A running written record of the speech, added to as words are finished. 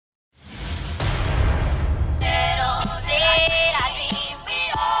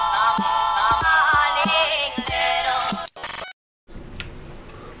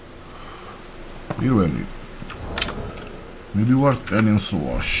პირველი მივივართ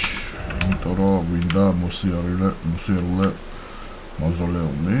პენინსულაში, იმიტომ რომ გვინდა მოსიარულე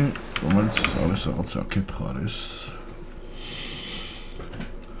მავზოლეუმი, რომელიც არის რაღაც აქეთ ხარეს.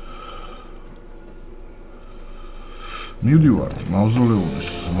 მივდივართ მავზოლეუმის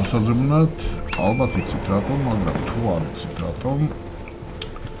მოსაძებნად, ალბათ იცით რატომ, მაგრამ თუ არ იცით რატომ,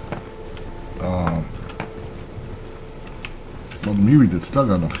 მივიდეთ და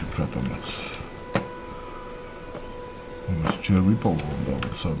განახით რატომაც. ეს ჯერ ვიპოვო და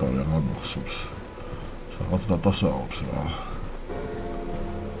სად არ აღმახსოვს. რაღაც დატასაობს რა.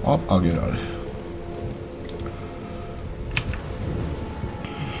 აგერ არის.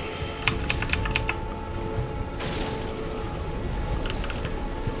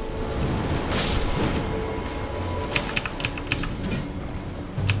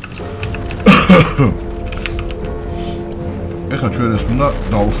 ეხლა ჩვენ ეს უნდა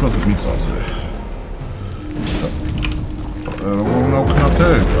დავუშვათ მიწაზე. როგორ უნდა ვქნათ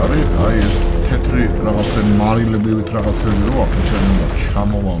ეგ? არის აი ეს თეთრი რაღაცა მარილებივით რაღაცები რო აქ ჩვენ უნდა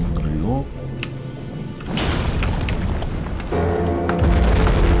ჩამოვამგრიო.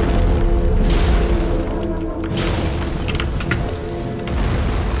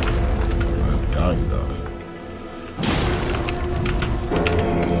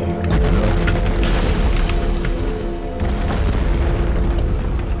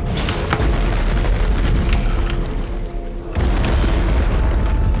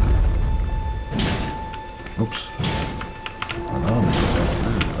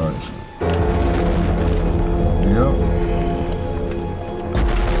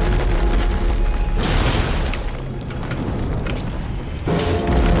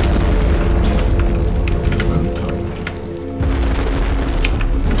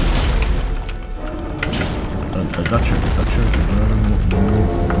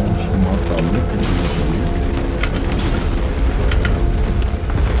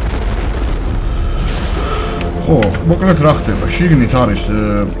 მოკლედ რა ხდება? შიგნით არის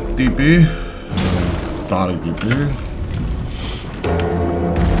ტიპი, დარი ტიპი,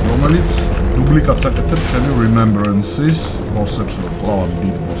 რომელიც დუბლიკატს აკეთებს ჩემი Remembrance-ის ბოსებს, კლავად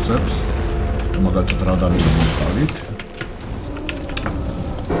დიდ ბოსებს, მაგალითად რადანი მომყავით.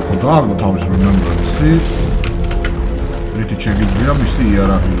 ხო დააგდო თავის Remembrance-ი, რითი შეგიძლია მისი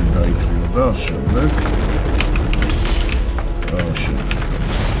იარაღი დაითრიო და ამ შემდეგ.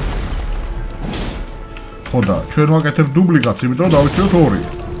 ხო და ჩვენ ვაკეთებთ დუბლიკატს, იმიტომ რომ დავიჭიროთ 2.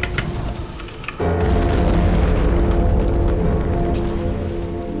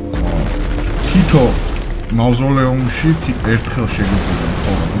 თითო მავზოლეუმში ერთხელ შეგიძლია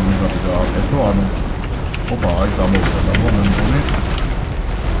ხოლმე დუბლიკატი გააკეთო, ანუ ოპა, აი წამოვიდა და მე მგონი.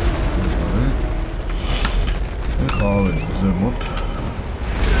 ეხლა ავედი ზემოთ.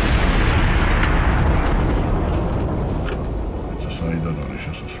 ეს საიდან არის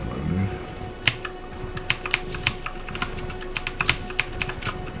შესასვლელი?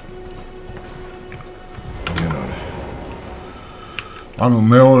 ანუ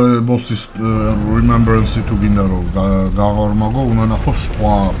მეორე ბოსის Remembrance-ი თუ გინდა რომ გავარმაგო, უნდა ნახო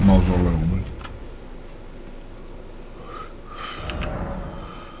სხვა მავზოლეუმი.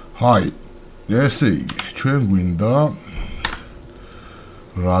 ჰაი, ესე იგი, ჩვენ გვინდა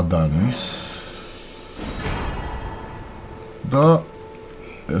რადანის და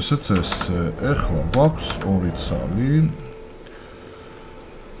ესეც ესე, ეხლა გვაქვს 2 ცალი.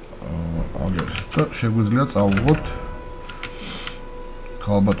 აგერ და შეგვიძლია წავიღოთ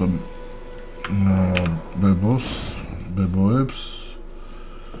ხალბატონ ბებოებს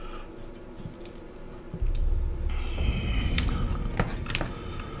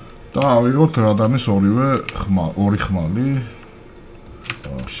და ავიღოთ რადანის 2 ხმალი.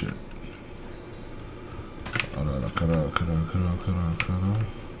 ვაფშე. არა, კარა.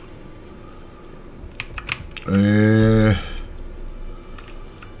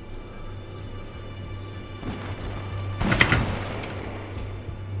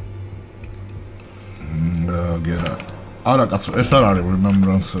 არა კაცო, ეს არ არის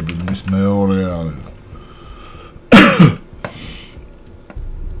Remembrance-ები, მის მეორე არის.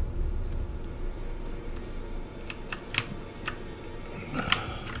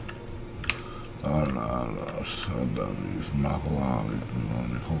 არა, სად არის მაღლავი,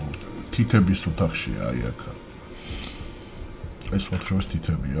 ხო, თითების ოთახშია აი აქ. ეს ვთქვათ,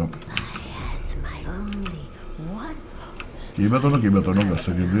 თითებია. კი ბატონო,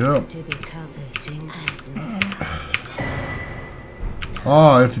 გასაგებია.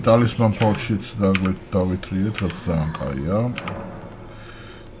 ერთი ტალისმან ფორჩიც დავითრიეთ, რაც ძალიან კაია.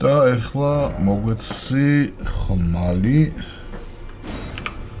 და ეხლა მოგვეცი ხმალი.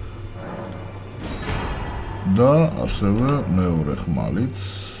 და ასევე მეორე ხმალიც.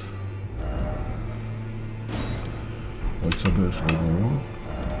 ვაიცადე ეს როგორ?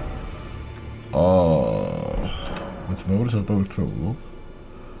 It's more than a trouble.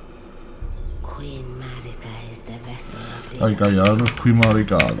 Queen Marika is the vessel of the Queen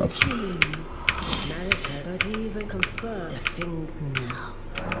Marika. That's Marika got even confirmed the thing now.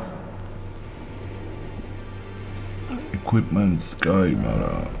 Equipment guy,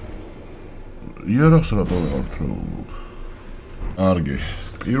 Mara. Ieraks რა trouble. Argi.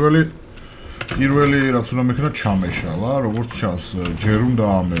 პირველი რაც უნდა მექნა ჩამეშალა, როგორც ჩანს, ჯერ უნდა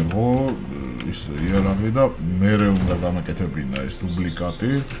ამეღო ის იერაღი და მერე უნდა გამაკეთებინა ეს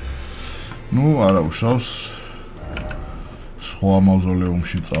დუბლიკატი. ნუ არა უშავს. სხვა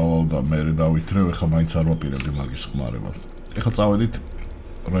მავზოლეუმში წავალ და მერე დავითრევ, ეხლა მაინც არ ვაპირებდი მაგის ხმარებას. ეხლა წავედით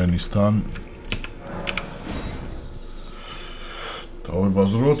რენისთან.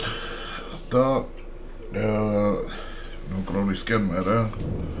 დავებაზროთ და ნოკრონისკენ მერე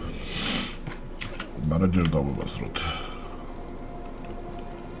Manager დავებაზროთ.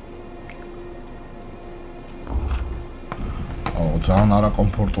 ძალიან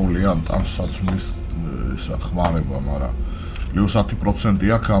არაკომფორტულია ტანსაცმლის ხმარება, მაგრამ პლუს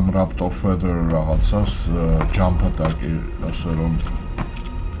 10% აქვს ამ Raptor Feather რაღაცას jump attack-ი, ასე რომ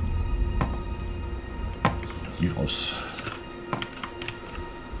იყოს.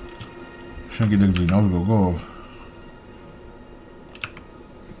 შენ კიდე გძინავს გოგო?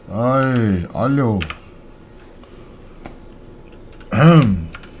 Алло.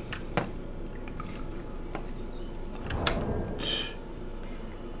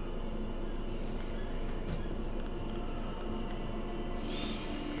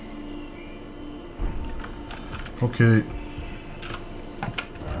 Okay.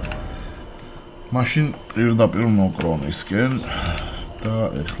 Машин პირდაპირ ნოკრონისკენ და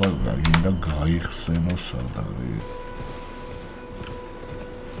ეხლა გინდა გაიხსენო სად არის.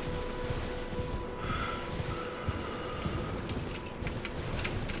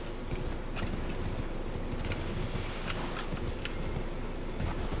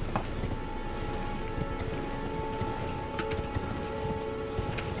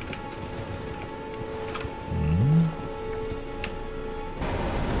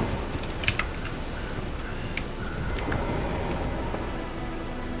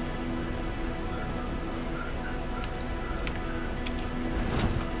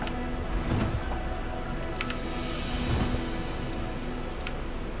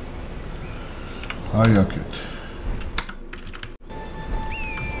 აი აქეთ.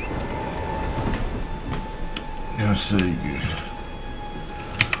 ასე იგი.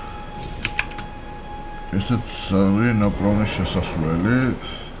 ესეც არის ნოკრონის შესასვლელი.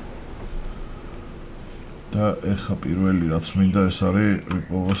 და ეხა პირველი რაც მინდა ეს არის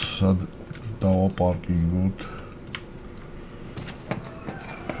ვიპოვოს სად დავაპარკინგოთ.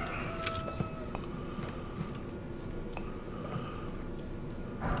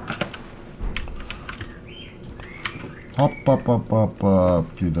 Папа,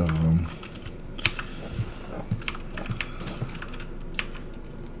 кида.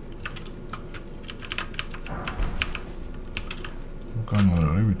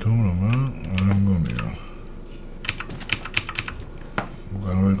 Камера, ვითუმრობა, არ მგონია.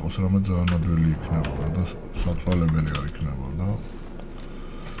 მოგანვე იყოს რომ ძალიან ადვილი იქნება და საწვალებელი არ იქნებოდა.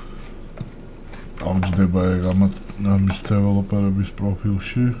 ამჯდება ეგ ამის დეველოპერების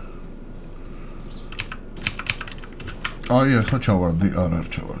პროფილში. Ai, ეხლა ჩავარდი, არ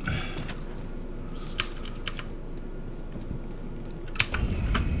ჩავარდი.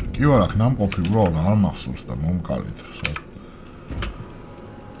 კი ვარ აქ ნამყოფი უბრალოდ არ მახსოვს და მომკალით.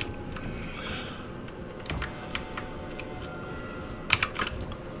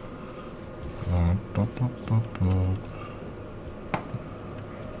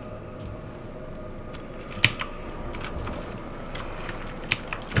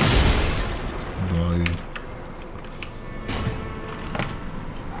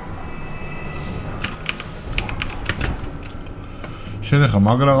 შენ ახლა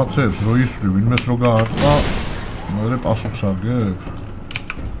მაგ რაღაცებს რო ისვრი ვინმეს რო გაარტყა, მერე პასუხს აგებ.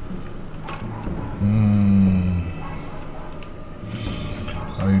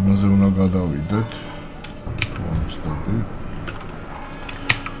 აი იმაზე უნდა გადავიდეთ. ვამსტები.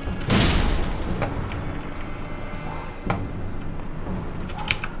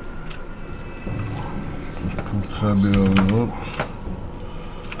 ფუტხები ავიღოთ.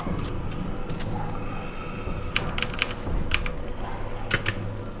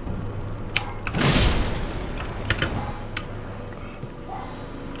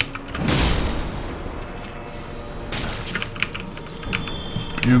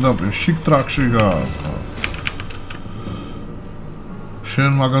 პირდაპირ შიკ ტრაქში გაარქვა.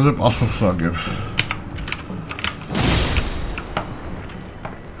 შენ მაგაზე პასუხს აგებ.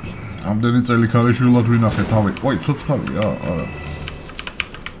 ამდენი წელი ქალიშვილად ვინახე თავი. ой, ცოცხალია, არა.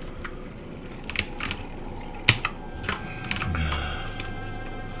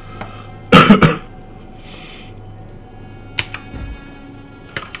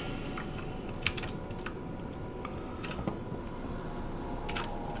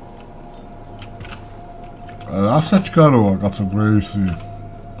 ასაჩქაროა კაცო გრეისი.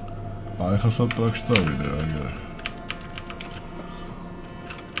 აი ხა სატრაქს დავიდე, აი.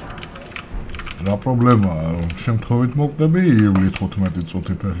 რა პრობლემაა, რომ შემთხვევით მოვკვდები ივლით 15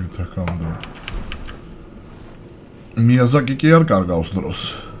 წუთი ფეხით აქამდე. მიაზაკი კი არ კარგავს დროს.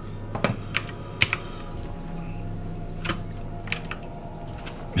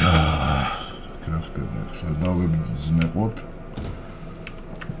 რა ხდება, ხა დავზნეყოთ.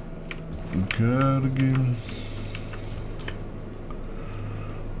 კერგი.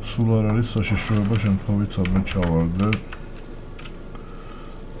 სულ არ არის საშიშროება შემთხვევით სადმე ჩავარდე.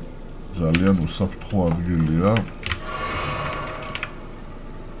 ძალიან უსაფრთხო ადგილია.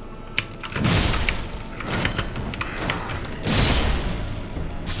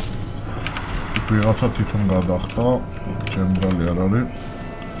 ვიღაცა თვითონ გადახტა, ჩემი ბრალი არ არის.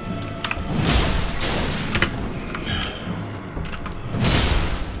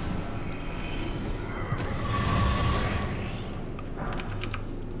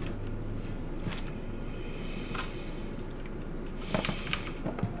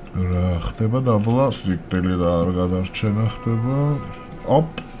 ხდება დაბლა სტრიქტელი და არ გადარჩენა ხდება. ოპ.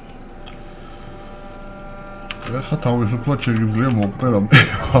 ეხა თავისუფლად შეგიძლია მოვკვდე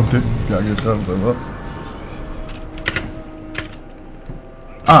რამდენიც გაგეჭარდება.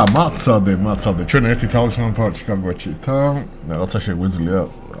 მაცადე, ჩვენ ერთი თავისუფლად პარტი გაგვაჩით და რაღაცა შეგვიძლია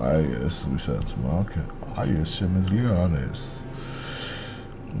აი ეს ვისაც მაქვს. აი ეს შემეძლია არა ეს.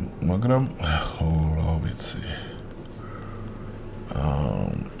 მაგრამ ხო რა ვიცი.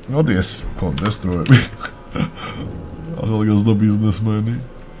 მოდი ეს კონდეს დროები. ახალგაზრდა ბიზნესმენი.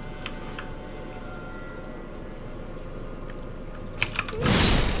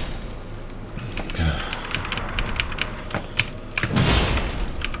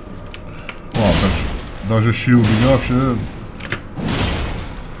 даже шилды вообще.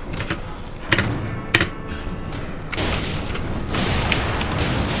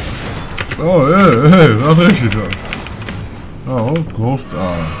 О, разрешите. Ghost,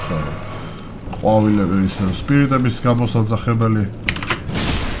 sorry. ყვავილების სპირიტების გამოსაძახებელი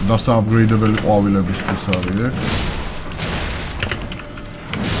და სააპგრეიდებელი ყვავილებისთვის არის.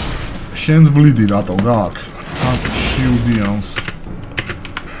 შენს ბლიდი რატო გაქვს? Tank shieldians.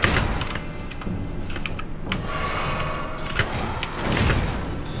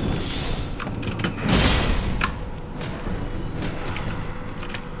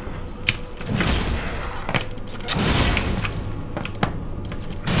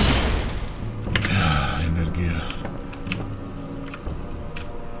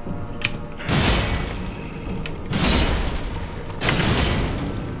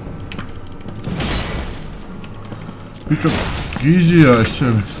 Bicho, gizia ეს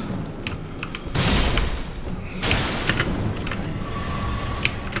ჩემი.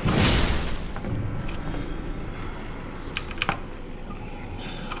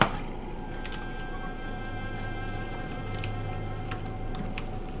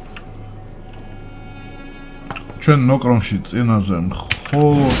 ჩვენ ნოკრონში წინაზე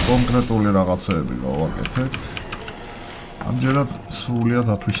მხოლოდ კონკრეტული რაღაცეები გავაკეთეთ. ამჯერად სრულიად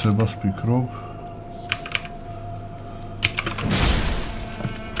ათვისებას ვფიქრობ.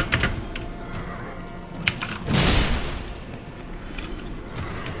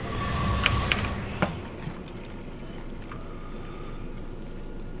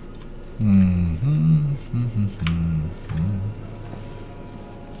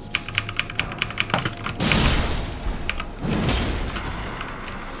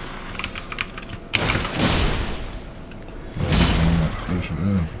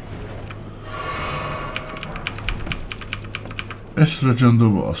 ეს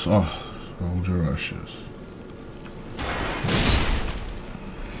რაჯანდობას, soldier ashes.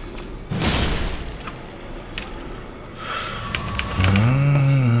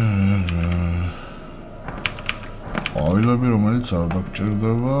 ყვავილები, რომელიც არ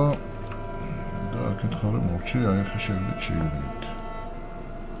დაგჭირდება და აქეთ ხარ მოვჩი, აი ხე შევიჩივრით.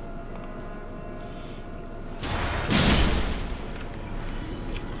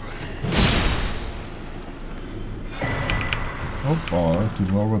 თუ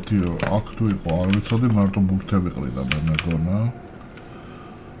გავაგათიო აქ თუ იყო არ ვიცოდი მარტო ბურთები ყრიდა მე მეგონა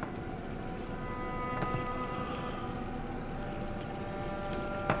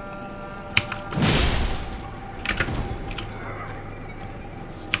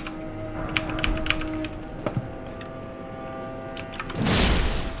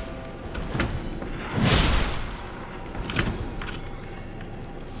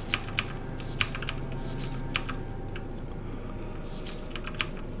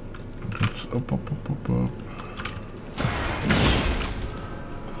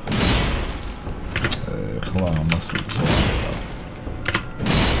ხლა ამას იწოლა.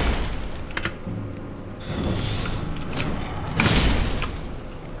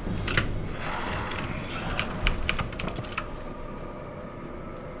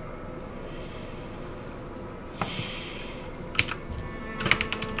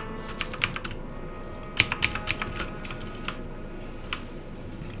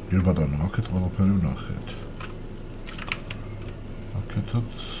 Irbadano, აქეთ ყველაფერი ვნახეთ.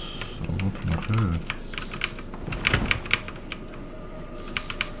 აქეთაც ალბათ ვნახეთ.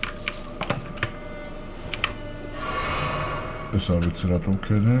 ეს არ ვიცი რატომ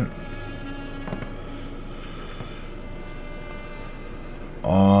ვქენე.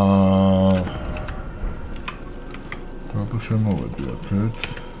 რატო შემოვედი აქეთ?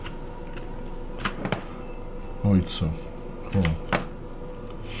 მოიცა. ხო.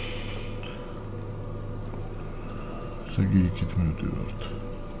 Segi ikit mevdivart.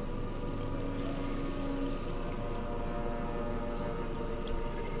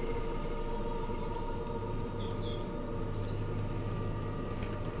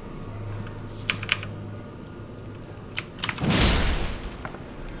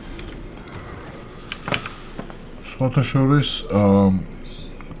 Სხვათაშორის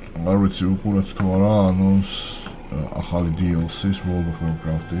არ ვიცი უყურეთ თუ არა ანონს ახალი DLC-ს World of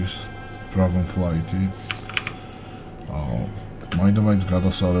Warcraft-ის Dragonflight-ი. მაინდა-მაინც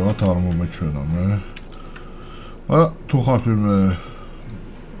გადასარევად არ მომეჩვენა მე. თუ ხართ ვინმე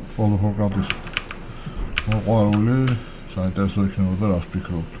World of Warcraft-ის მოყვარული, საინტერესო იქნებოდა რას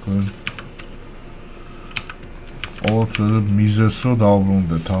ფიქრობთ თქვენ? ყოველთვის მიზეს რომ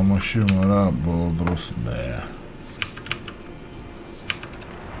დავბრუნდე თამაში, მაგრამ ბოლო დროს ნე.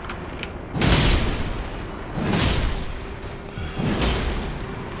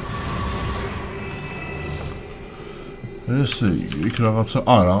 ესე იგი, იქ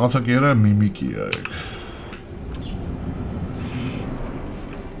რაღაცა კი არა, მიმიკია ეგ.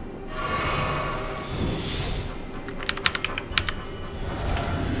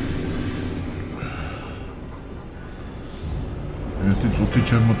 ერთი წუთი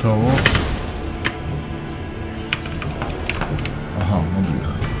შემოთავო. აჰა,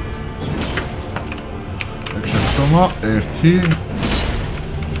 მოდიხ. ეგ შეცდომა, ერთი.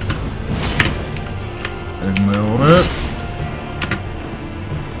 ეგ მეორე.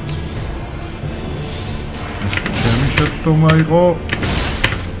 შეცდომა იყო.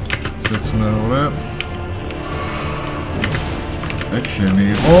 ესეც მეორე. ეგ შენი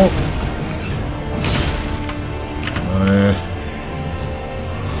იყო.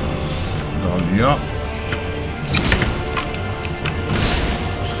 დალია.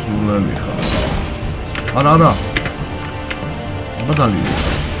 სულელი ხარ. არა. აბა დალია.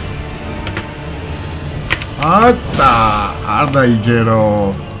 ატა, არ დაიჯერო.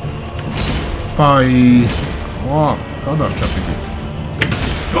 პაი. ვა, გადარჩა პიკი.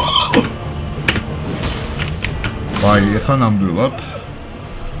 პაი, ეხლა ნამდვილად.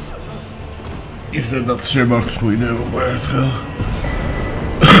 ისედაც შემარცხვინებობა ერთხელ.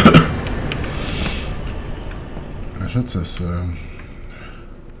 ესეც ესე.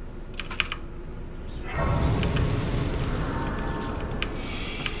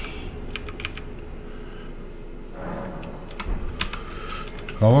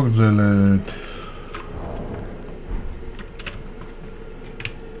 გავაგრძელეთ.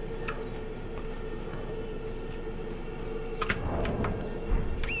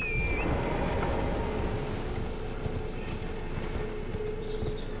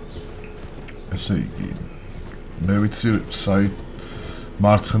 ესე იგი მე ვიცი საით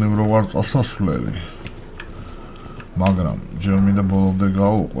მარცხნივ რო ვარ წასასვლელი მაგრამ ჯერ მინდა ბოლომდე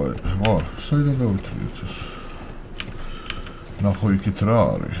გავუყვე ხო საიდან გავიწვიეთ ეს ნახო იქით რა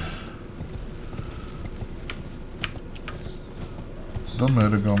არის და მე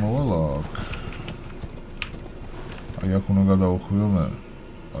გამოვალ აქ აი აქ უნდა გადავხვიო მე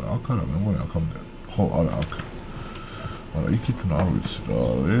არა აქ არა მე მგონი აქამდე ხო არა აქ არა იქით არ ვიცი რა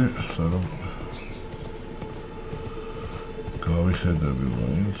არის სანამ გავიხედები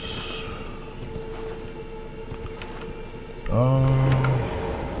მაინც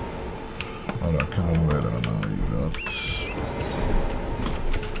არა კერომერანა იგათ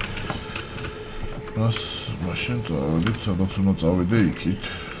რას მაშინ წავედით სადაც უნდა წავიდე იქით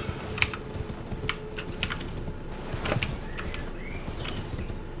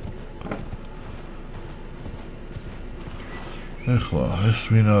ეხლა ეს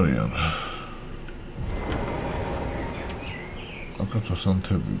ვინ არიან აქაც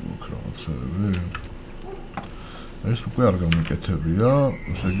ასანთები გვაქვს რაღაცები ეს უკვე არ გამიკეთებია,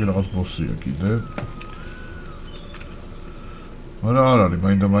 ესე იგი რაღაც ბოსია კიდე. მაგრამ არ არის,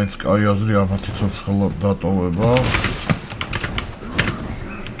 მაინდა-მაინც კაი აზრი ამათი ცოცხლა დატოვება.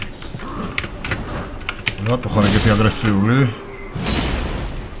 რატო ხარ ეგეთი აგრესიული?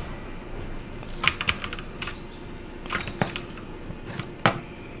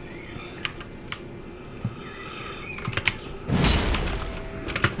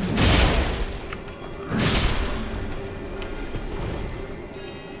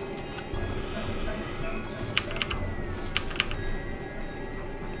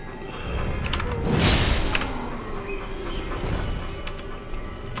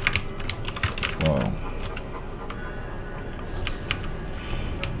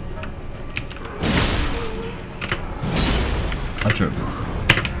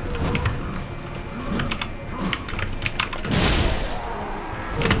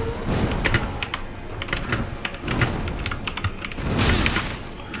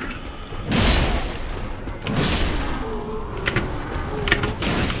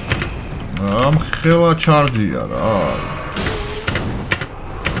 ხელა ჩარჯია რა.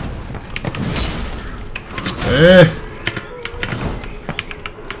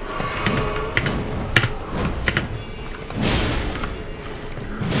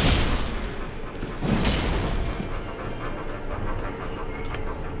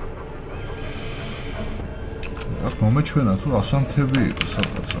 აქ მომეჩვენა თუ ასანთები იყო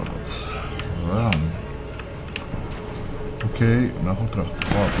სადღაც. რა. ოკეი, ნახოთ რა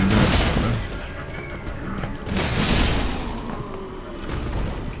ხდება კიდე.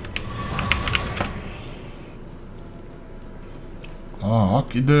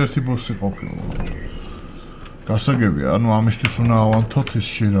 კიდე ერთი ბოსი ყოფილა. გასაგებია, ანუ ამისთვის უნდა ავანთოთ ის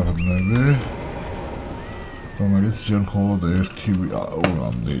შირაღნები, რომელიც ჯერ მხოლოდ ერთი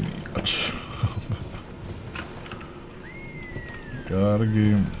რამდენი კაცი. კარგი.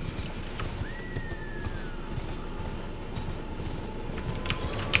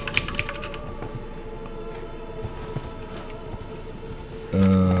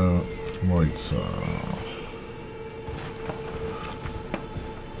 მოიცა.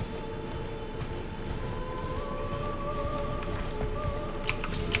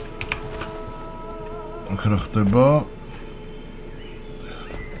 რა ხდება?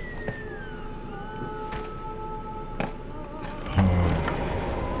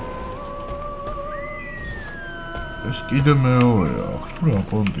 ეს კიდე მეორეა, ხო რა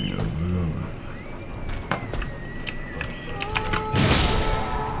პონტია,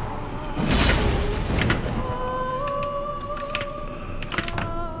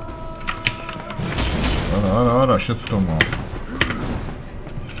 არა, შეცდომა.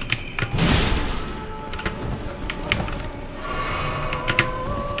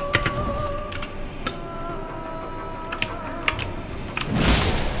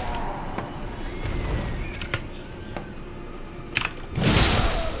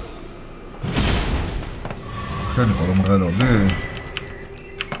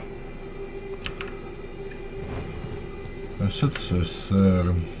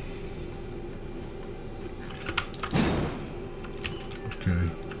 Ancestor. Okay.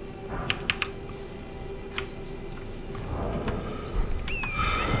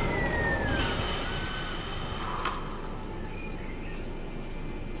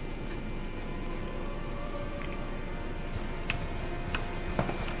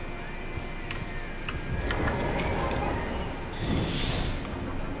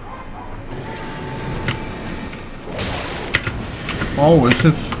 Oh,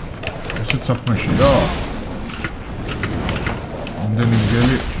 ესეც საქმეში რა. ამდენი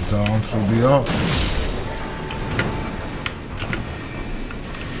მგელი ძალიან ცუდია.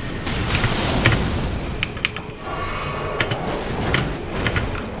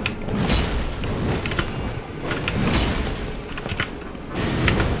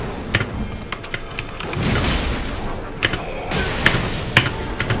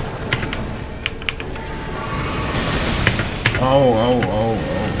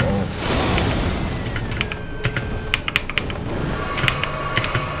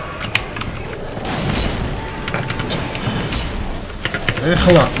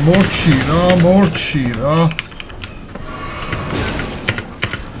 ეხლა მორჩი რა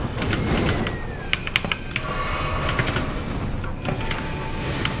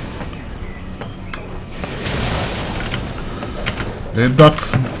დედაც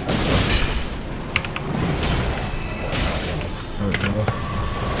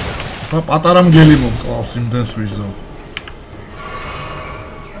პატარა მგელი მომკლავს იმდენს ვიზო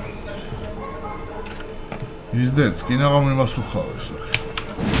ისდეც კი ნაღამ იმას უხავეს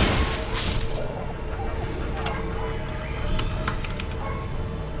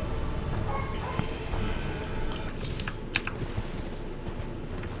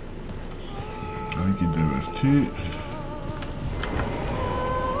ერთი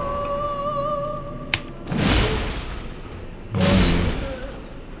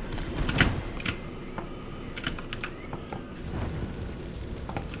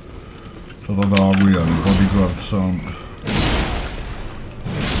ცოტა დააგვიანე bodyguards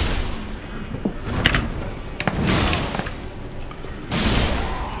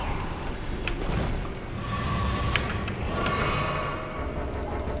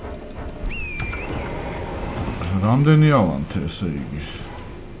რამდენი ავანთე ესე იგი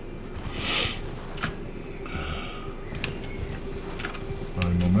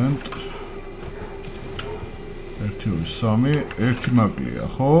აი მომენტ 1 2 3 ერთი მაკლია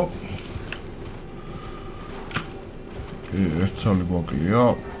ხო ერთ ცალი გვაკლია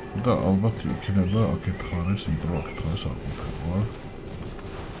და ალბათ იქნება აქეთ ხარეს იმიტომ რომ აქეთ ხარეს არ ყოფილა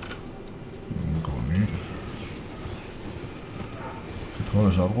მგონი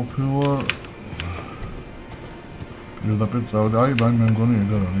ხარეს არ ყოფილა პირდაპირ წავედი აი მე მგონი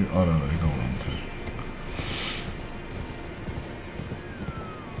ეგ არ არის ეგ ავანთე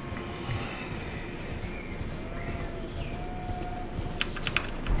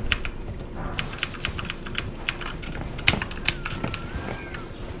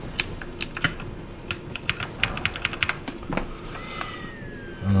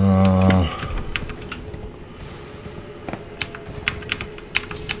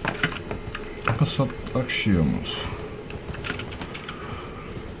Αξიომოს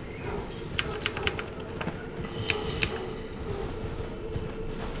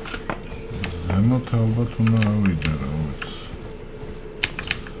ზემოთ ალბათ უნდა ავიდე რა ვიცი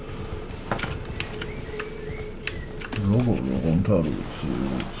როგორ არ ვიცი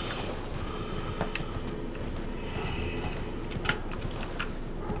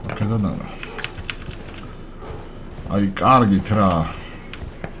აქედან არა აი კარგით რა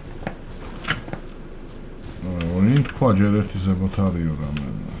თქვა ჯერ ერთი ზემოთ არისო რამე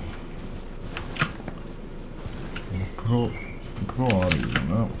უფრო არისო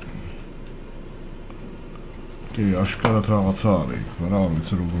რა კი აშკარად რაღაცა არის იქ მაგრამ არ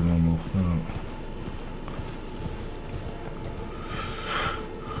ვიცი როგორ მომხდა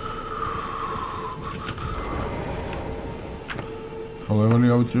ლეველი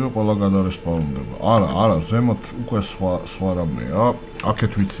ავიწიო ყველა გადარესპაუნდება არა ზემოთ უკვე სხვა რამეა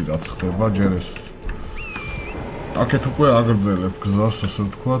აქეთ ვიცი რაც ხდება ჯერ ეს აქეთ უკვე აგრძელებ გზას ასე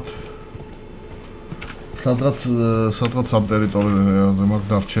ვთქვათ სადღაც ამ ტერიტორიაზე მაქვს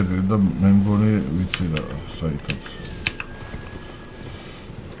დარჩენილი და მე მგონი ვიცი რა საერთოდ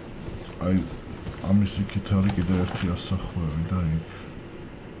აი ამის იქით არის კიდე ერთი ასახვევი და იქ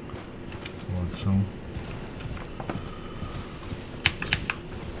ვაცო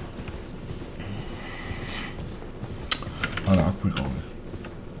არა აქ ვიყავი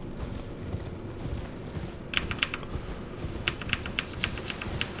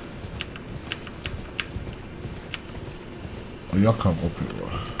აქ ყოფილა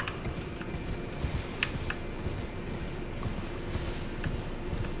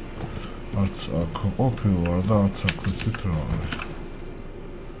არც აქ ყოფილა და არც აქ ვიცით რა არის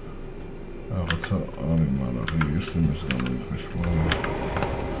რაღაცა არის მაგრამ ის იმის გამოიყვის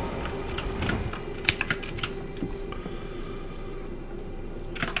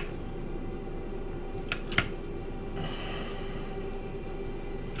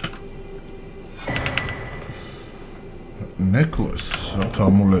necklace, that's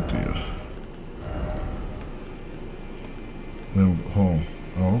amuletია.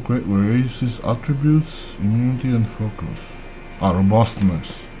 Oh, great raises attributes, immunity and focus. Robustness.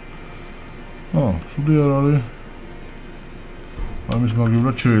 Oh, ცუდი არ არის. ამის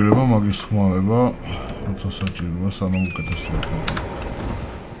მაგივრად შეიძლება მაგის ხმარება, როცა საჭიროა, სანამ უკეთესია.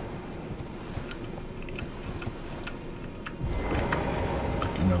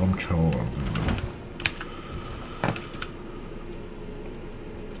 კინაღამ ჩავარდი.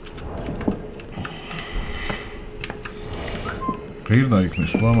 ღირ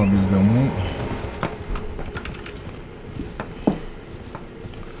დაიქნეს სვლა მაგის გამო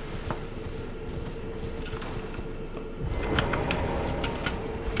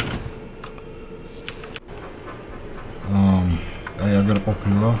აი აგერ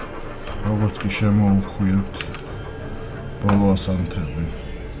ყოფილა როგორც კი შემოვხვიეთ ბოლო ასანთები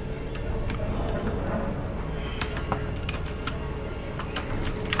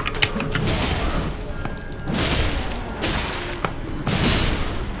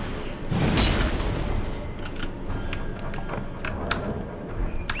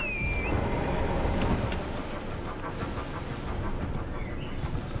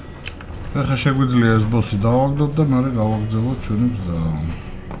ახლა შეგვიძლია ეს ბოსი დავაგდოთ და მერე გავაგრძელოთ ჩვენი გზა.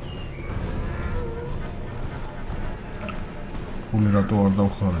 ფული რატო არ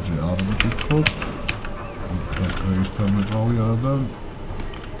დავხარჯე? არ მეკითხოთ. დღესთან მეყავი არა და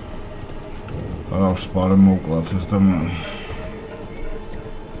არავს პარე მოვკლათ ეს და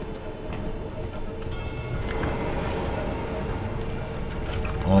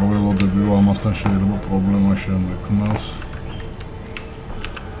არ ველოდები რომ ამასთან შეიძლება პრობლემა შემექმნას.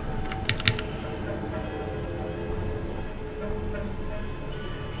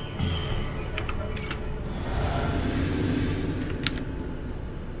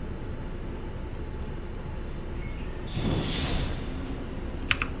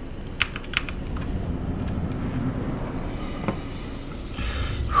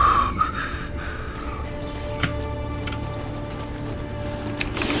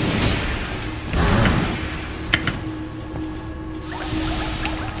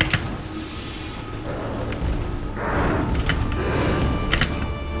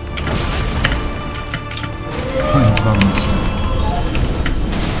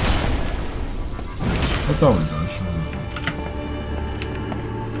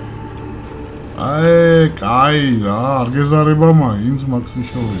 აი რა, არ გეზარება მაინც მაქსი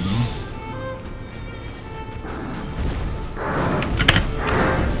შოვიდა.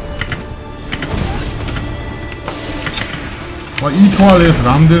 აი ითვალეს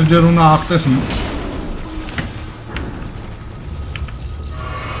რამდენჯერ უნდა ახტეს.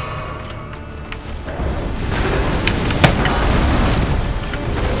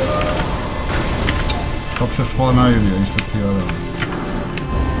 вообще სხვანაირია ისეთი არ არის.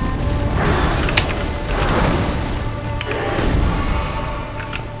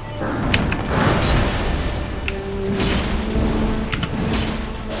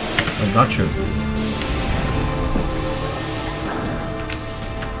 Gotcha.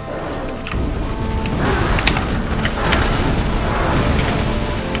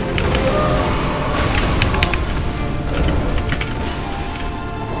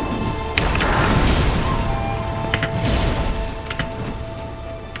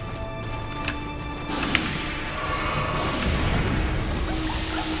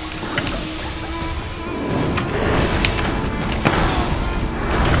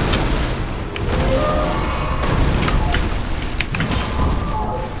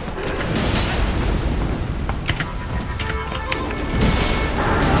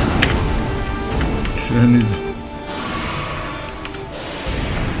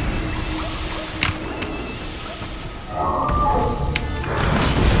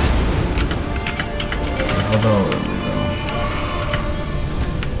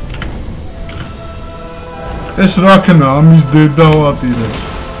 ეს რა ქნა ამის დედა ვატირე.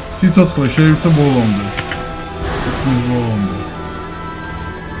 სიცოცხლე შეივსო ბოლომდე. ეს ბოლომდე.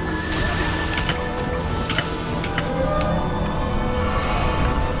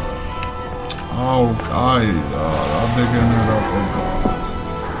 აუ, კაი რა, რა დეგენერატორია.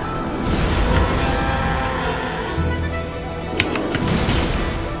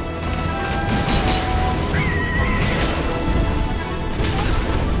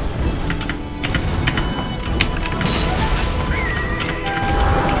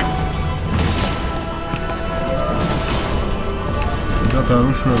 არ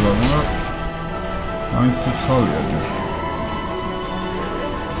უშველა, მაგრამ აინც ცოცხალია ჯერ.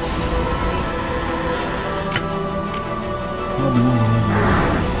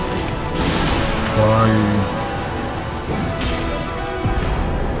 აი.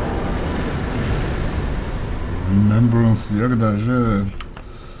 Remembrence яг даже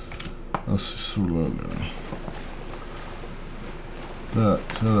ასასულალა. და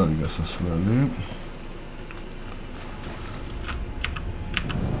სადარი გასასვლელი.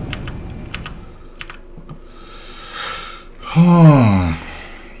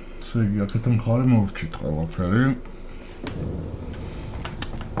 ზეგი აქეთ მხარე მოვჭით ყველაფერი.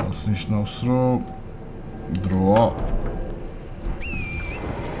 ეს ნიშნავს, რომ დროა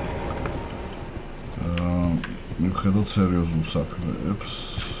მივხედოთ სერიოზულ საქმეებს.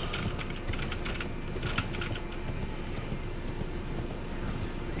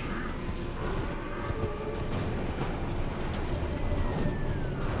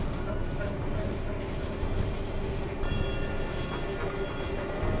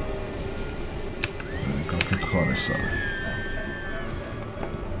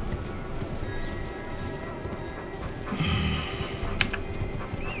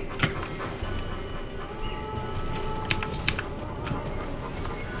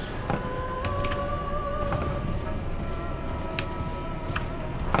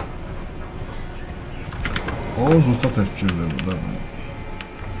 ზუსტად ეს ჭირდებოდა.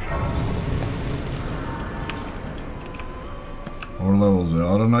 ორ ლეველზე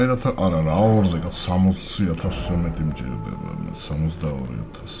არანაირად არა რა ორზე კაც 60,000-ზე მეტი მჭირდება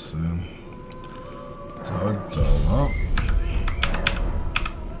 62,000-ზე ძალა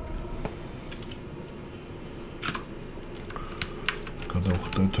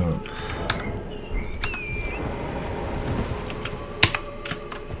გადავხდეთ აქ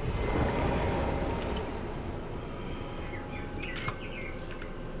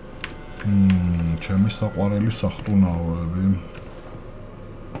ჩემი საყვარელი სახტუნაოები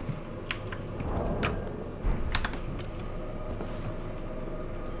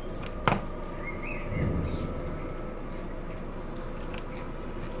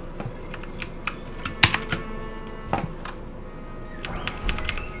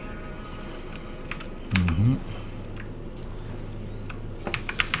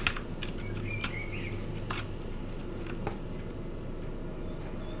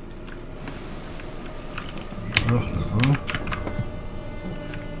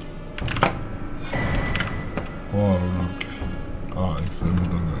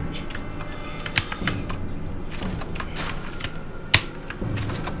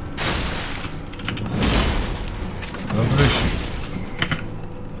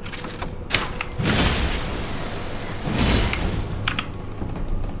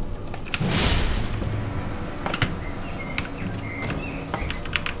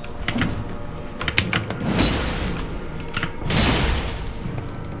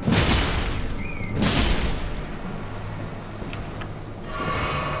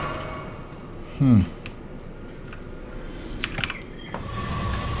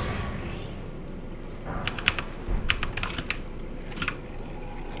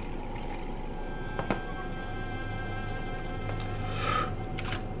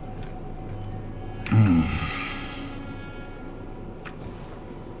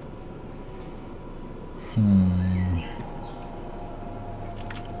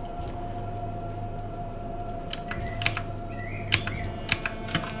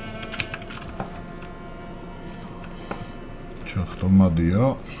ჩახტომადია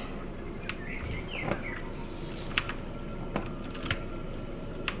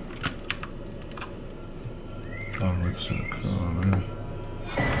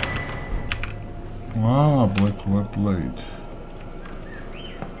black web blade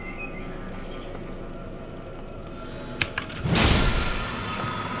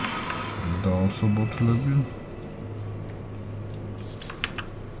დაასობოთლები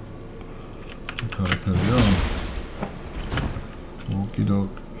კარგია окей-док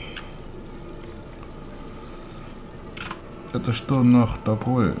это что нах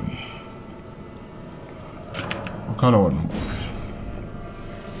такое караван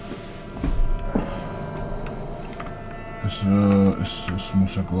es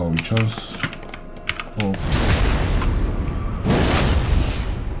მუსაკლავი ჩანს ხო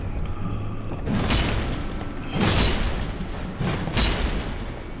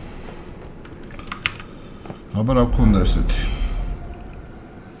აბა რა გქონდა ესეთი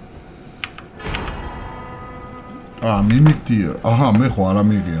მიმიქტია აჰა მე ხო არ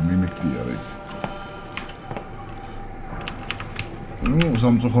ამიღია მიმიქტია რა ნუ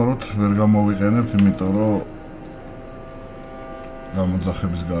სამწუხაროდ ვერ გამოვიყენებთ იმიტომ რომ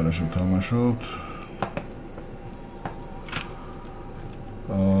გამოძახების გარეშე ვთამაშობთ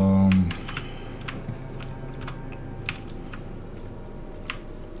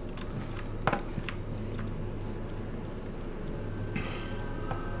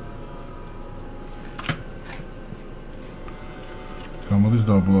გამოდის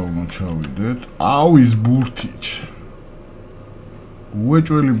დაბლაუმა ჩავიდეთ აუ ის ბურთიჩ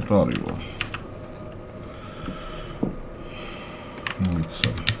უეჭველი მყარიო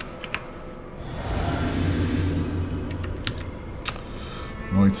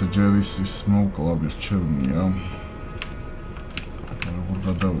მოიცა ჯერის ის მოუკლავეს ჩემია როგორ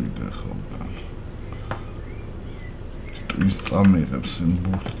გადავიდე ხოლმე ის წამიღებს იმ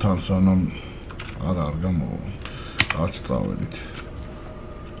ბურთთან სანამ არ გამოვა არც წავედით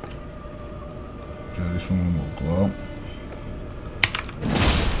ჯერის მომოკლა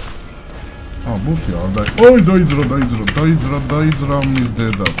ბურთი არ ოი დაიძრა მის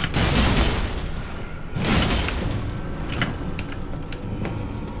დედაც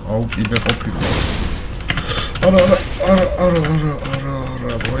აუ კიდე ყოფილი არა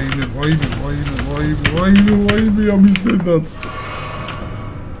ვაიმე ამის დედაც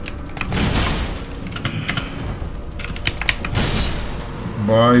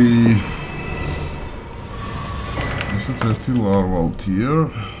ბაი ესეც ერთი ლარვალთია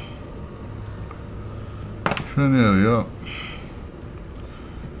შენერია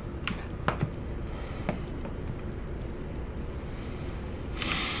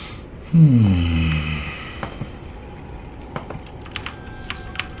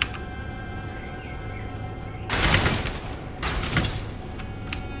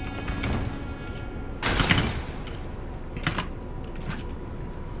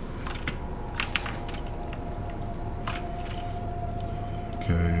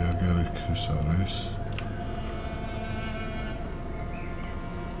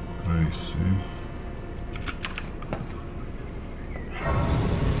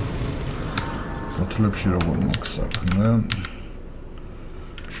Lepší robot max sakne.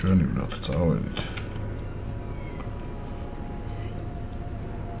 Schöne Blatt zaudit.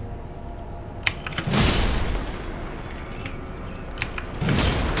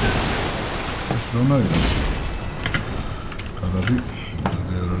 Что надо? Когда ты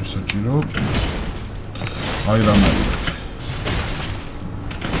рисачиро. Айрана.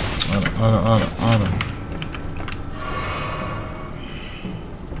 Ара.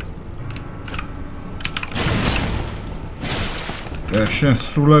 შენ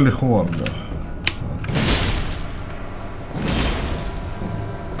სულელი ხო არ და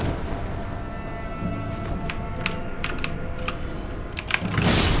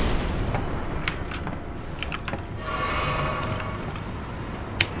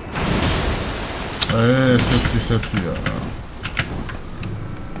ესეთია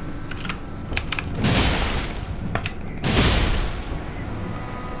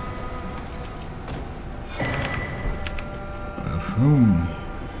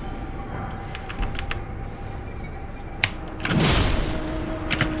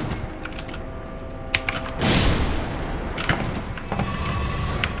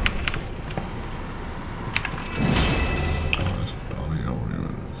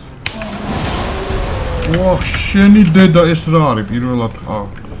შენი დედა ეს რა არის პირველად ხა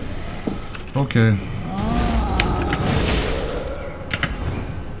ოკეი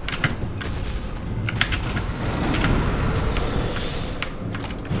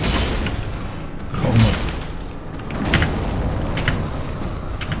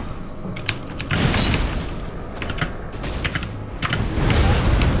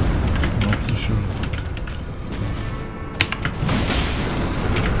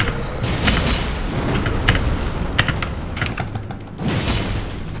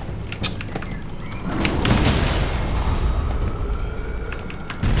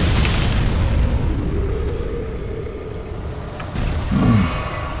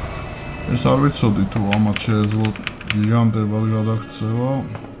ეს არ ვიცოდი თუ ამათ შეეძლო გიგანტებად გადაქცევა.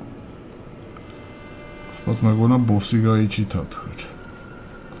 Spot მეგონა ბოსი გაიჩითა თქვით.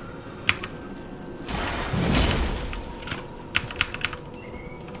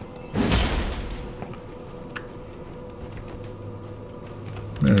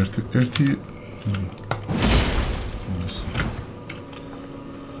 მე ერთი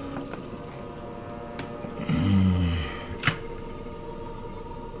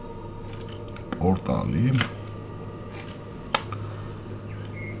portali.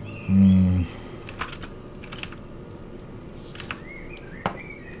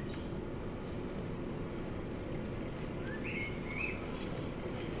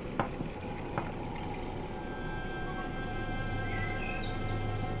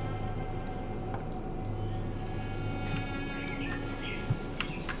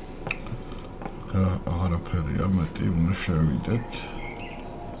 Araperi ameti bunu şövidet.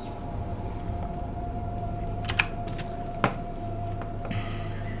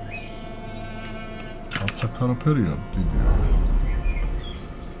 Araperi dedi.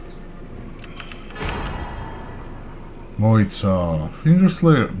 Moitsa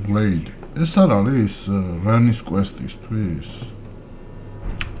Fingerslayer Blade. ეს არ არის Ranis Quest-ისთვის.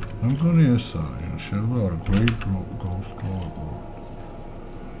 მგონი ეს არის. შეიძლება არ Great Ghost Logo.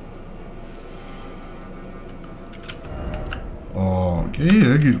 კი,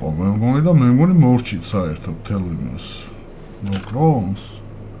 ეგ იყო. მე მგონი და მე მგონი მორჩით საერთოდ თელ იმას. Nokrons.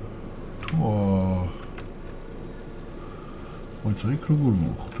 Მოიცა იქ როგორ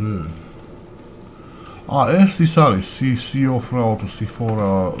მოხდე? ეს ის არის Sea of Route,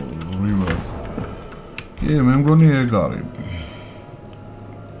 Sephora River. კი, მე მგონი ეგ არის.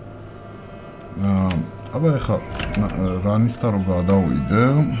 აბა ეხა რანისთან რო გადავიდე.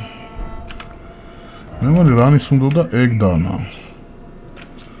 მე მგონი რანის უნდა და ეგ დანა.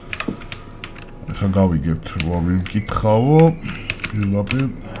 ეხა გავიგებთ, ვიკითხავო. პირდაპირ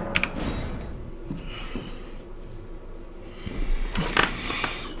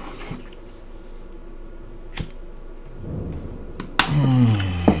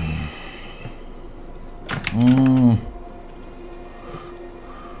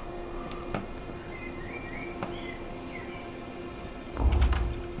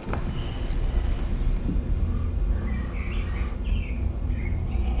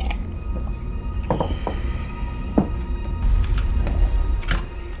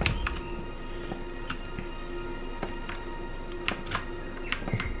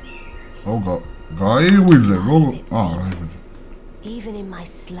Even in my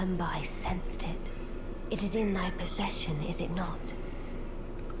slumber I sensed it. It is in thy possession, is it not?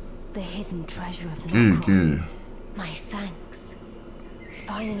 The hidden treasure of Nokron. My thanks.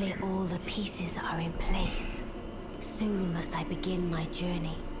 Finally all the pieces are in place. Soon must I begin my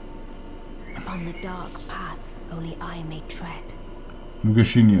journey. Upon the dark path only I may tread. But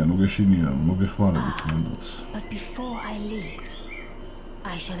before I leave,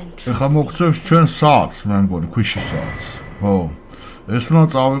 I shall entrust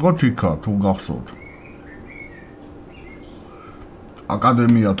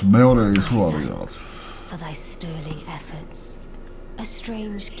for thy sterling efforts. A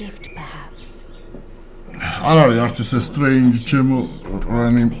strange gift perhaps.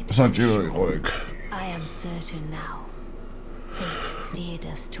 I am certain now. Fate steered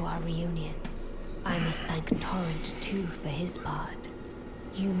us to our reunion. I must thank Torrent too for his part.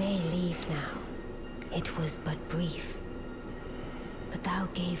 You may leave now. It was but brief. But thou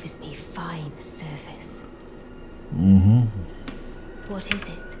gavest me fine service. What is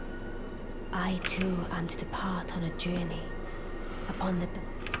it? I too am to depart on a journey. Upon the...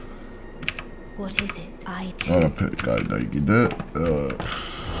 What is it? I too...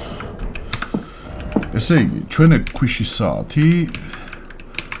 ესე იგი, ჩვენ ეგ ქვიშის საათი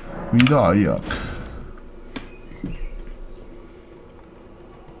მინდა აი აქ.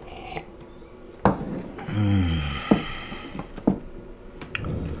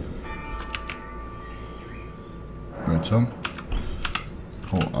 მეცამ.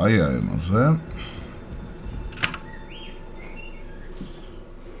 ხო, აი ამაზე.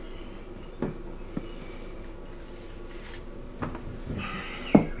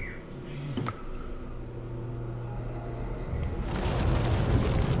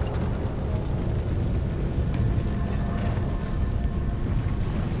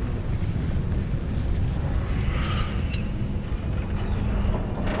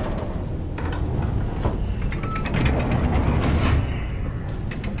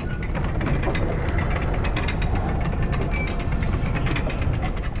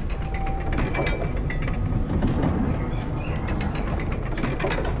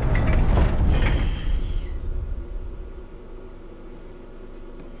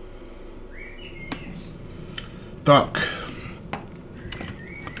 Так.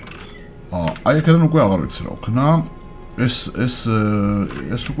 აი აქედან უკვე აღარ ვიცი რა ვქნა.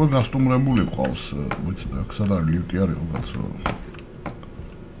 ეს უკვე გასტუმრებული ყავს. ვიცი აქ სად არის ლიფტი არისო კაცო.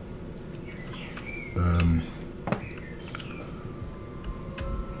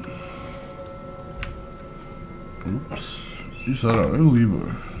 Oops. Is that a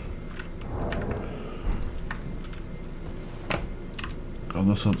lever?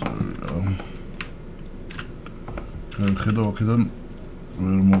 გადასაწევი. ხედავ აქედან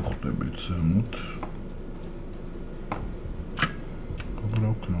ვერ მოხვდებით ზემოთ. რა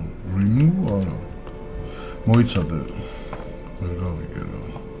ვქნა? remove არა. მოიცადე. ვერ გავიგე რა.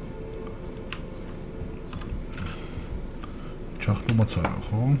 ჩახტომაც არა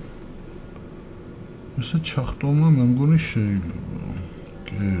ხო? ესე ჩახტომა მე მგონი შეიძლება.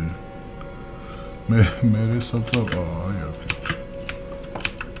 კი. მე ესაცაა აი აქ.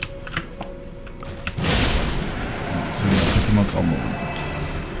 მაწამოვიდეთ.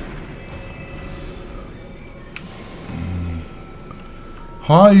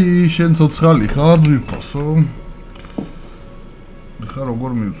 ჰაი, შენ ცოცხალი ხარ, ძვირფასო? ხა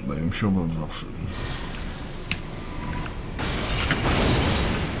როგორ მივწვდა იმ შობელს?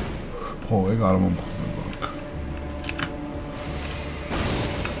 ხო, ეგ არ მომხდება აქ.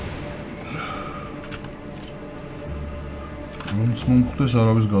 რომც მომხდეს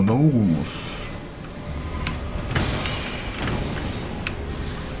არავის გადაუღუნოს.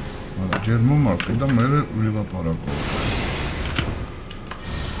 ჯერ მომარყი და მე ვილაპარაკო.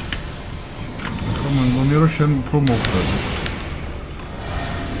 ახლა მგონია რომ შენ უფრო მოხდება.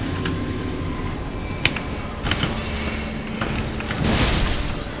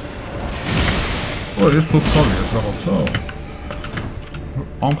 ეს თოცხალია ეს რაღაცა.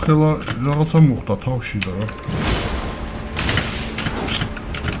 ამ ხელა რაღაცა მოხდა თავში და რა.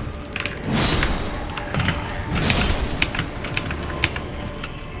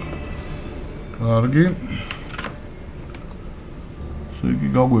 კარგი. იგი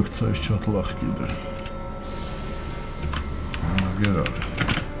გაგვექცა ეს ჩათლახი კიდე. აგერ არის.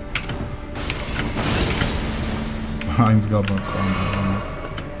 აინც გაბაკანდა.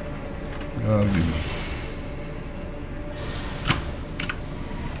 კარგი.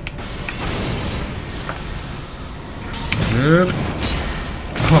 ჯერ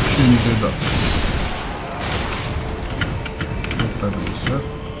ხაფშინი დედაც. დედაცა.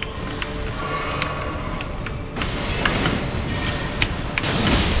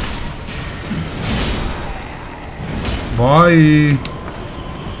 Bye.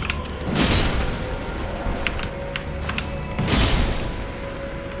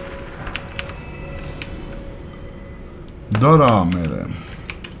 Dara mere.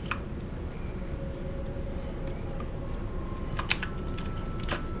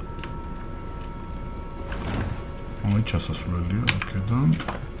 Ay çasasılıyor akıdan.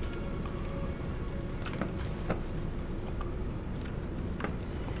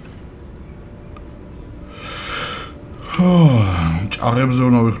 Ჭაღებზე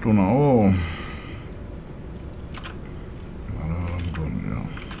უნდა ვიხტუნაო? არა, მგონია.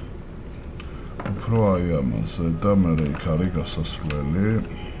 უფრო აი ამაზე და მე იქ არის გასასვლელი.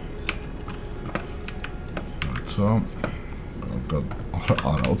 რაცა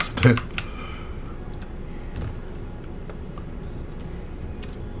არა 20.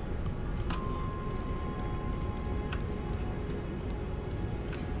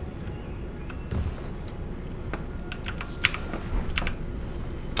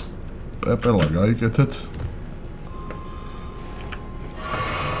 Pepela გაიკეთეთ.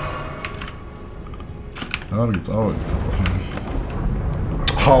 არ გიწავეთ.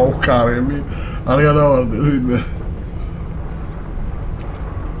 ჰაუ კარები, არ გადავარდე ვინმე.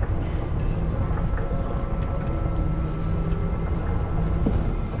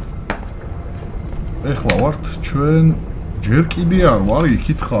 ეხლა ვართ ჩვენ ჯერ კიდე არ ვარ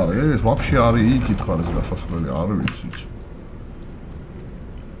იქით ხარ ეს ვაფშე არის იქით ხარ ეს გასასვლელი არ ვიცი.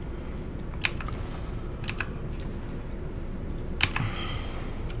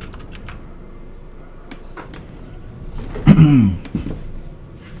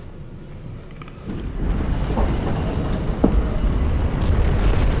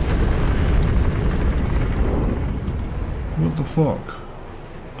 What the fuck?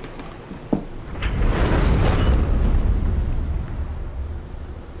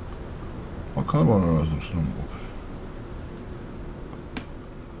 Bakar var razısın bu.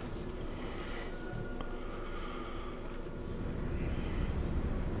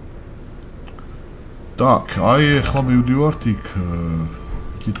 Так, აი ახლა მივდივართ იქ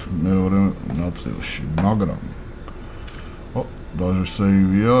მეორე ნაწილში, მაგრამ даже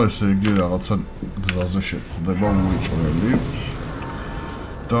сейვია, ესე იგი რაღაცა გზაზე შეხვდება უეჭველი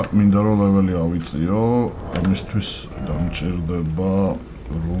და მინდა რომ ლეველი ავიწიო, ამისთვის დამჭირდება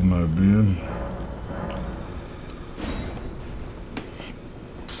რუნები.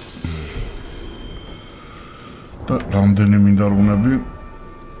 და რამდენი მინდა რუნები?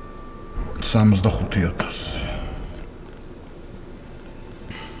 65,000.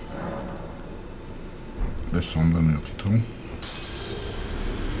 ეს რამდენი აქვს თუ?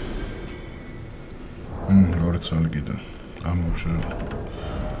 ორი წელი კიდე. ამ ვაფშე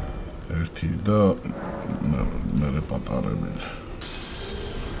ერთი და მე პატარები.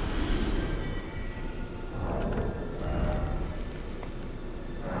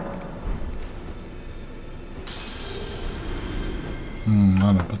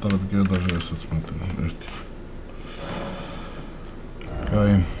 Ana, პატარები კიდე даже ესაც მეტი. ერთი.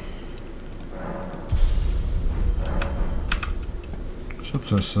 კაი.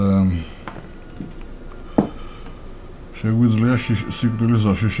 შეცეს შეგვიძლია სიკვდილის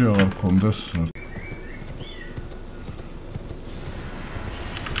აშიში აღარ გქონდეს.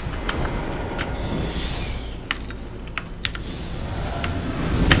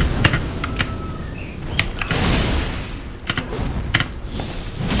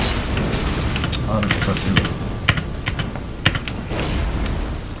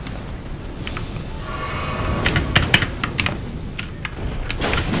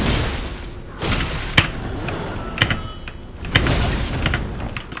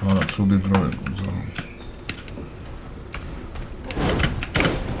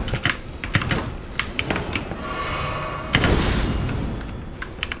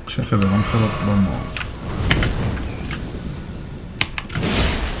 შეხედე რომ ხელად მომო.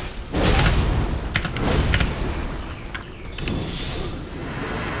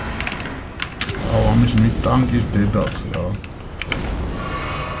 აუ ამის მი ტანკის დედაც რა.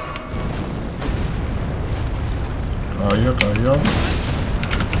 კაია.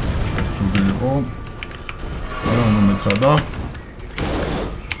 ეს ცუდი იყო. არა მომეცადა.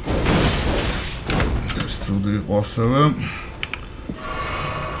 ეს ცუდი იყო ასევე.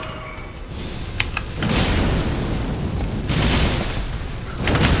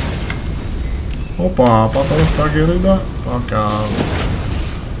 Opa, patara stagere da paka.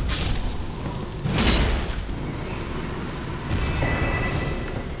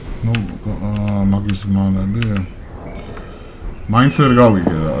 No, magis manები. მაინც ვერ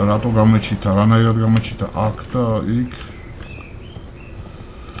გავიგე, რატო გამოჩიტა, რანაირად გამოჩიტა აქ და იქ.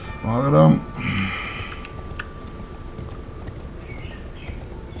 მაგრამ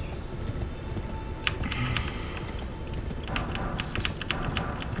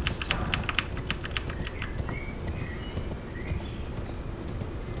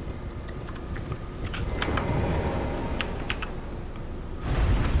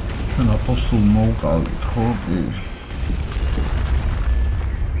ნაპოსულ მოვყავით, ხო? კი.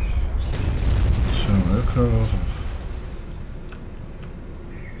 შემეკა.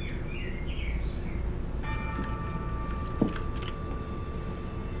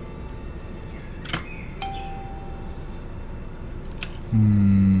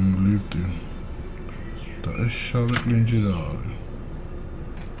 ლიფტი. და ეს შავი კლინჯი და არის.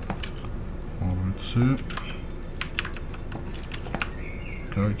 მოვიცი.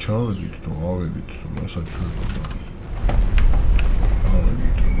 Kai çağırdık to avedit to rasa çözdü.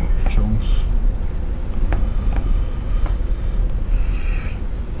 Avedit to chance.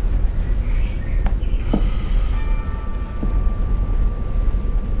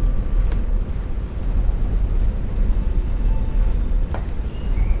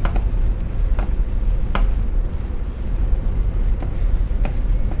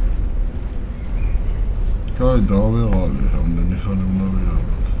 Kai daveralı რამდენი ხანი უნდა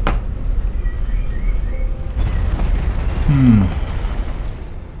ვიაროთ.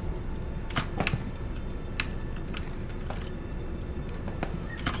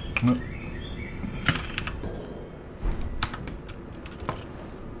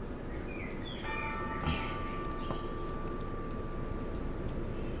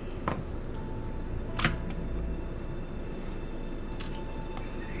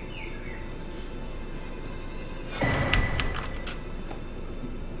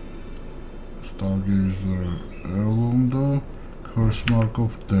 Stargazer Elunda Curse Mark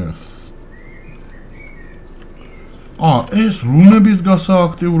of Death. ეს რუნების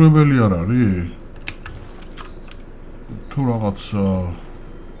გასააქტიურებელი არ არის? თუ რაღაცა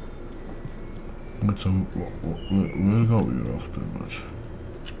ვერ გავიგე რა ხდება.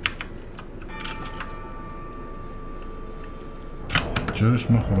 ჯერის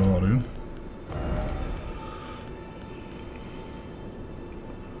მახორა არის.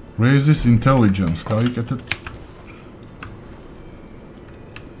 Raises intelligence, გაიკეთეთ.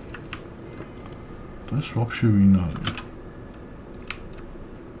 ეს вообще ვინ არის?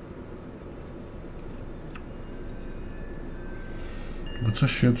 როცა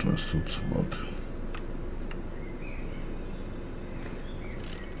შეწვეს უცბად.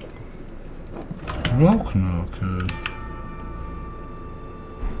 რა ვქნა აქ?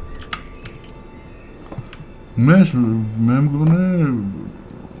 მე მგონი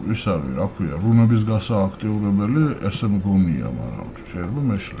ის არის, რა ქვია, რუნების გასააქტიურებელი, ესე მგონია, მაგრამ შეიძლება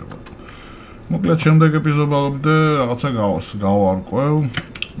მეშლება. მოკლედ შემდეგ ეპიზოდამდე რაღაცა გავარკვევ.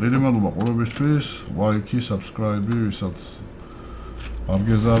 დიდი მადლობა ყურებისთვის, ლაიქი, subscribe-ი, ვისაც არ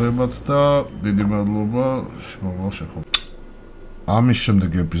გეზარებათ და დიდი მადლობა შემოვალ შეხვედრაზე. ამის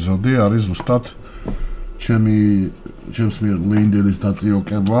შემდეგ ეპიზოდი არის ზუსტად ჩემს მიერ ლეინდელის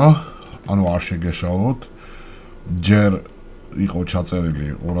დაწიოკება, ანუ არ შეგეშალოთ. ჯერ იყო ჩაწერილი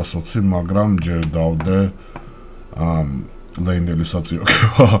 220, მაგრამ ჯერ დავდე ლეინდელის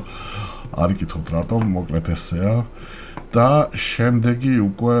დაწიოკება. არ იკითხოთ რატომ, მოკლედ ესეა. და შემდეგი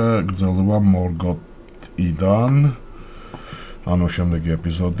უკვე გრძელდება მორგოტიდან, ანუ შემდეგი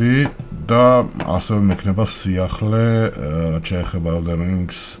ეპიზოდი და ასევე მექნება სიახლე რაც შეეხება Elden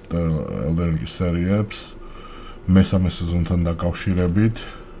Ring-ის სერიებს მესამე სეზონთან დაკავშირებით.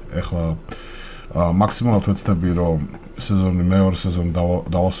 ეხლა მაქსიმალურად ვეცდები რომ სეზონი მეორე სეზონი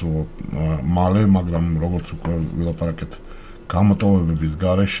დავასრულო მალე, მაგრამ როგორც უკვე ვილაპარაკეთ გამოტოვებების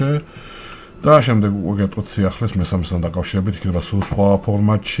გარეშე და შემდეგ უკვე გეტყვით სიახლეს მესამესთან დაკავშირებით, იქნება სულ სხვა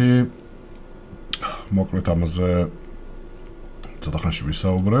ფორმატში. მოკლედ ამაზე ცოტა ხანში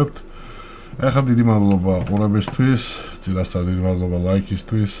ვისაუბრებთ. ეხლა დიდი მადლობა ყურებისთვის, წინასწარ დიდი მადლობა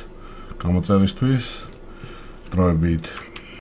ლაიქისთვის, გამოწერისთვის. დროებით